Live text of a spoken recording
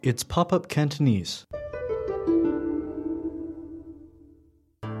It's Pop-Up Cantonese.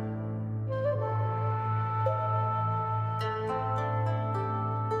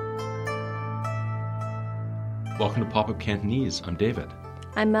 Welcome to Pop-Up Cantonese. I'm David.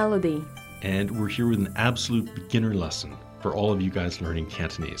 I'm Melody. And we're here with an absolute beginner lesson for all of you guys learning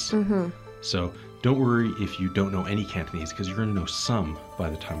Cantonese. So don't worry if you don't know any Cantonese, because you're going to know some by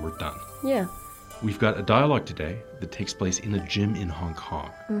the time we're done. Yeah. We've got a dialogue today that takes place in a gym in Hong Kong.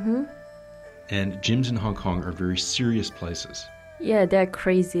 And gyms in Hong Kong are very serious places. Yeah, they're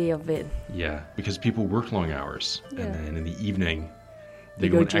crazy of it. Yeah, because people work long hours. Yeah. And then in the evening, they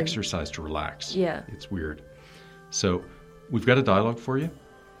go go and gym. exercise to relax. Yeah. It's weird. So we've got a dialogue for you.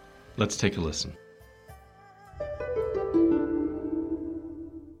 Let's take a listen.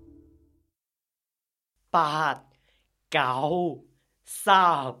 8、9、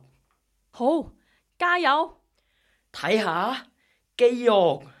10，好，加油！睇下肌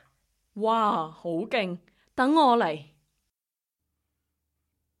肉，哇，好勁！等我嚟。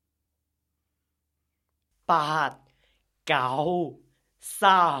8、9、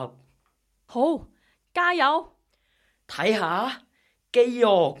10，好，加油！睇下肌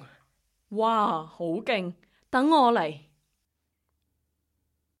肉，哇，好勁！等我嚟。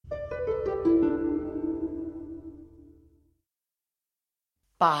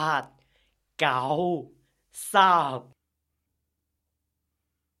8、9、10，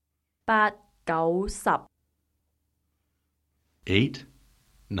 8、9、10， 8,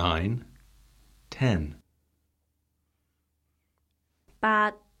 9, 10.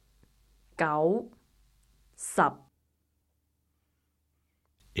 8、9、10，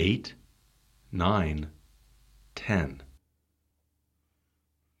 8, 9, 10.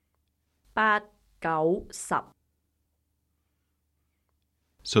 8、9、10。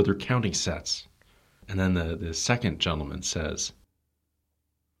 So they're counting sets. And then the second gentleman says,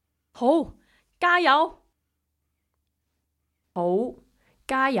 好，加油！好，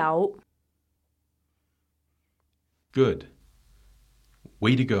加油！ good.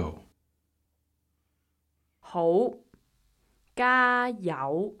 Way to go. 好，加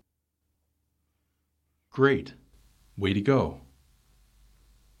油！ Great. Way to go.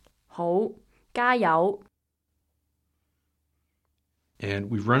 好，加油！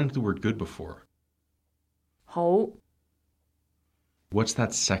 And we've run into the word good before. 好， What's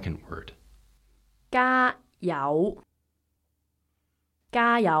that second word? 加油！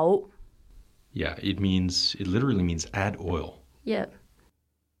加油！ Yeah, it literally means add oil. Yeah.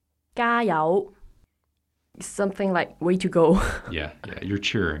 加油! Something like way to go. Yeah, you're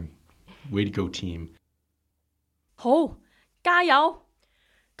cheering. Way to go, team. 好，加油！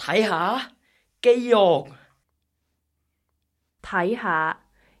睇下肌肉，睇下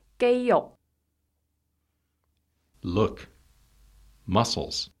肌肉， Look.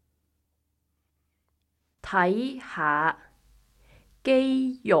 Muscles. 睇下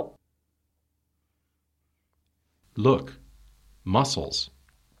肌肉， Look. Muscles.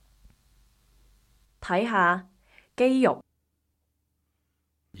 睇下肌肉，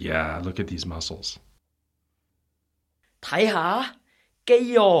 Yeah, look at these muscles. 睇下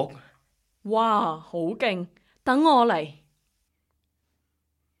肌肉，哇，好勁！等我嚟。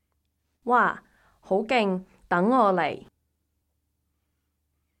哇，好勁！等我嚟。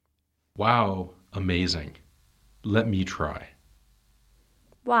 Wow, amazing. Let me try.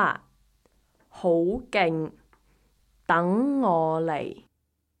 哇，好勁！等我嚟。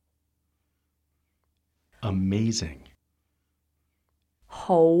 Amazing.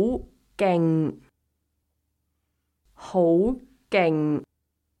 好勁！好勁！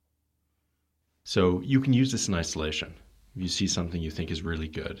 So you can use this in isolation. If you see something you think is really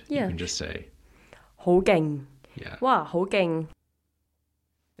good, Yeah. you can just say, 好勁！ yeah. 哇，好勁！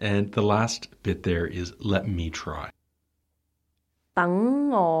 And the last bit there is let me try. 等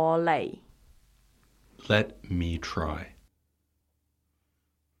我嚟。 Let me try.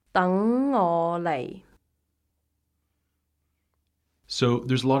 等我嚟。 So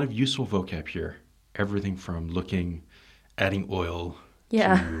there's a lot of useful vocab here. Everything from looking, adding oil,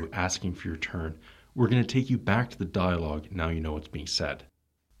 Yeah. to asking for your turn. We're going to take you back to the dialogue now you know what's being said.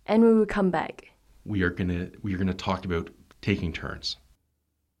 And we will come back. We are going to talk about taking turns.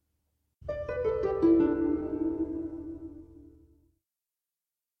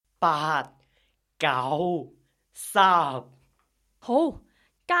 8、9、10，好，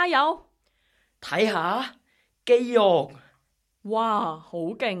加油！睇下肌肉，哇，好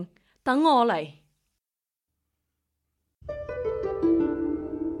勁！等我嚟。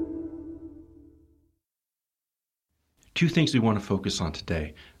 Two things we want to focus on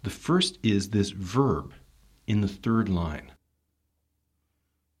today. The first is this verb in the third line.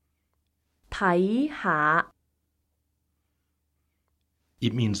 睇下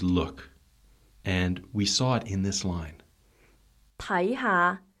It means look, and we saw it in this line. 睇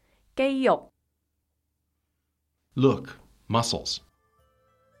下肌肉 Look, muscles.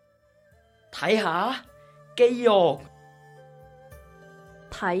 睇下肌肉，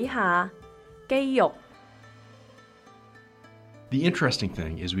睇下肌肉 The interesting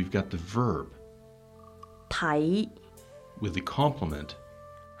thing is we've got the verb 睇 with the complement,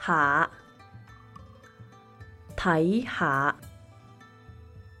 下睇下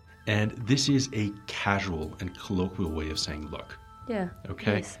and this is a casual and colloquial way of saying look. Yeah.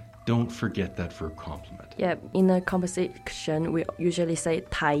 Okay? Yes. Don't forget that verb complement. Yeah, in a conversation we usually say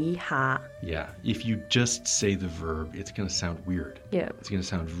睇下 Yeah, if you just say the verb, it's going to sound weird. Yeah. It's going to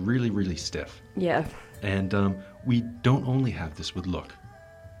sound really, really stiff. Yeah. And we don't only have this with look.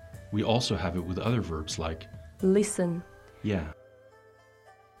 We also have it with other verbs like, Listen yeah,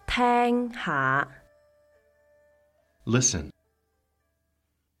 聽下 listen,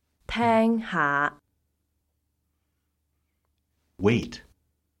 聽下 wait,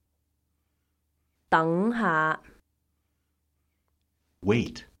 等下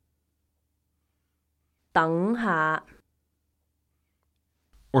wait, 等下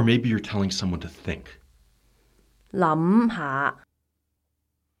or maybe you're telling someone to think. 諗下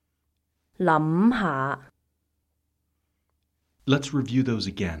諗下 Let's review those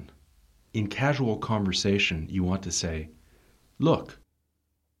again. In casual conversation, you want to say, look,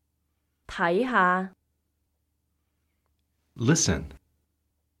 睇下 listen,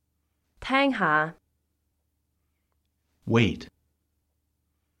 聽下 wait,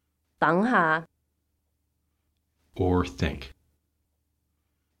 等下 or think.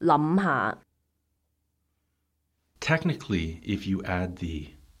 諗下 Technically, if you add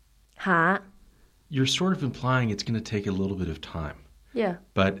the, 下 you're sort of implying it's going to take a little bit of time. Yeah.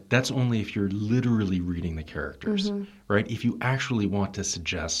 But that's only if you're literally reading the characters, right? If you actually want to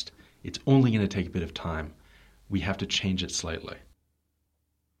suggest it's only going to take a bit of time, we have to change it slightly.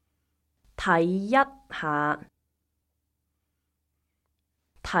 睇一下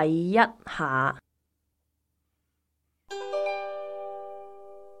睇一下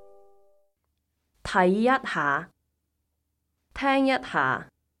睇一下聽一下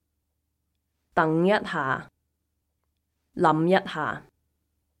等一下諗一下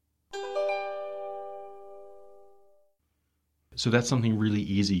So that's something really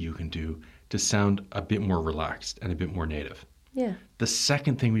easy you can do to sound a bit more relaxed and a bit more native. Yeah. The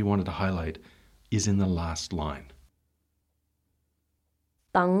second thing we wanted to highlight is in the last line.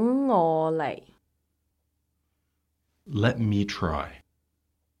 等我嚟 Let me try.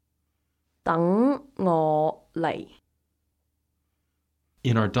 等我嚟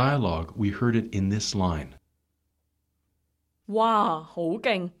In our dialogue, we heard it in this line. 哇好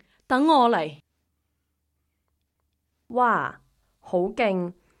勁等我嚟哇好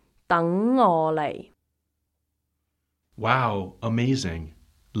勁等我嚟 Wow, amazing.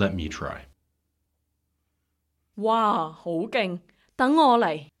 Let me try. 哇好勁等我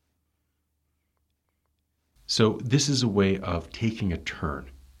嚟 So this is a way of taking a turn.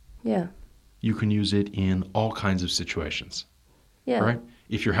 Yeah. You can use it in all kinds of situations. Yeah. Right?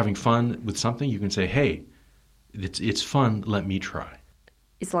 If you're having fun with something, you can say, hey, it's fun, let me try.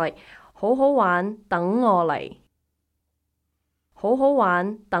 It's like 好好玩等我嚟好好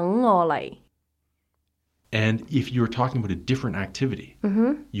玩等我嚟 And if you're talking about a different activity,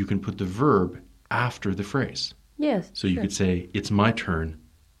 you can put the verb after the phrase. Yes. So you could say, it's my turn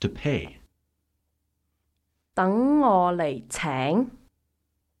to pay. 等我嚟請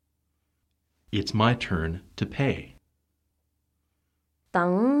It's my turn to pay.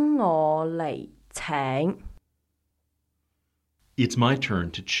 等我嚟請 It's my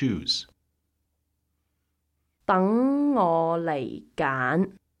turn to choose. 等我嚟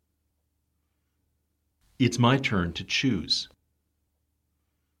揀 It's my turn to choose.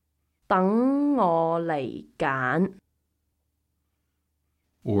 等我嚟揀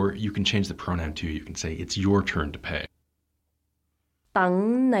Or you can change the pronoun too. You can say, it's your turn to pay.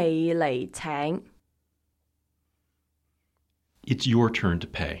 等你嚟請 It's your turn to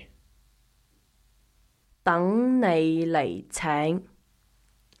pay. 等你嚟請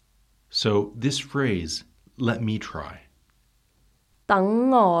So this phrase, let me try, 等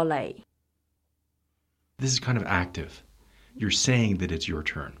我嚟 this is kind of active. You're saying that it's your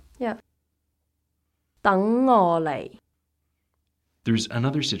turn. Yeah. 等我嚟 There's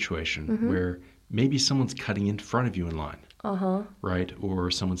another situation where maybe someone's cutting in front of you in line, right?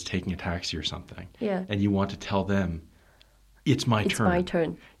 Or someone's taking a taxi or something. Yeah. And you want to tell them, it's my It's turn. my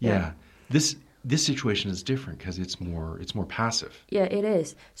turn. Yeah. This this situation is different because it's more passive. Yeah, it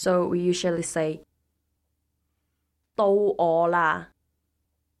is. So we usually say 到我啦.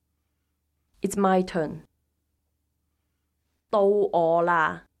 It's my turn. 到我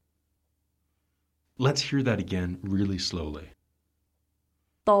啦. Let's hear that again really slowly.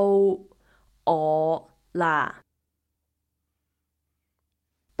 到我啦.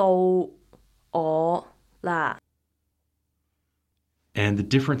 到我啦. And the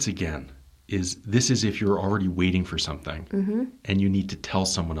difference again is this is if you're already waiting for something and you need to tell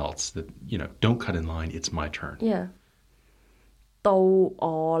someone else that, don't cut in line, it's my turn. Yeah. 到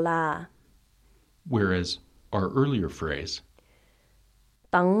我啦. Whereas our earlier phrase,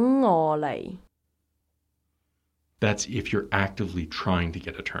 等我嚟. that's if you're actively trying to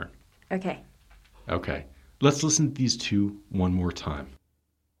get a turn. Okay. Okay, let's listen to these two one more time.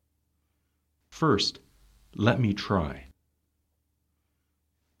 First, let me try.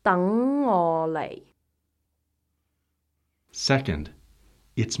 等我嚟. Second,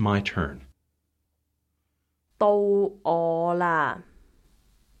 it's my turn. 到我啦.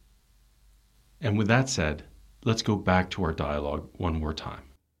 And with that said, let's go back to our dialogue one more time.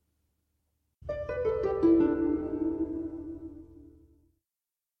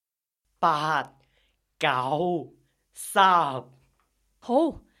 8、9、10，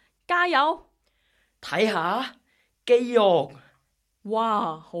好，加油！睇下肌肉，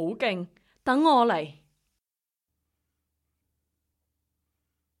哇，好勁！等我嚟。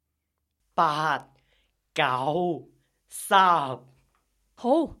8、9、10，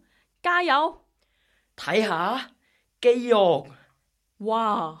好，加油！睇下肌肉，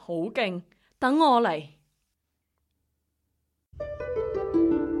哇，好勁！等我嚟。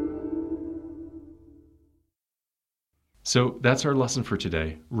So that's our lesson for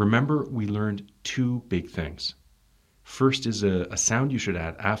today. Remember, we learned two big things. First is a sound you should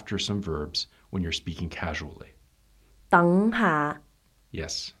add after some verbs when you're speaking casually. 等下.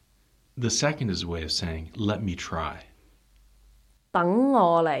 Yes. The second is a way of saying, let me try. 等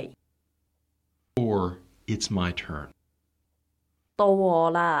我嚟. Or, it's my turn. 到我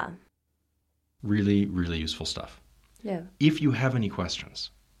啦. Really, really useful stuff. Yeah. If you have any questions,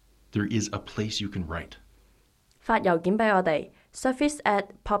 there is a place you can write. 發郵件俾我哋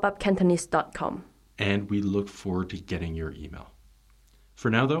service@popupcantonese.com. And we look forward to getting your email.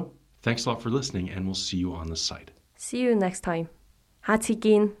 For now, though, thanks a lot for listening, and we'll see you on the site. See you next time. 下次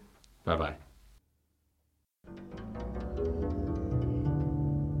見. Bye-bye.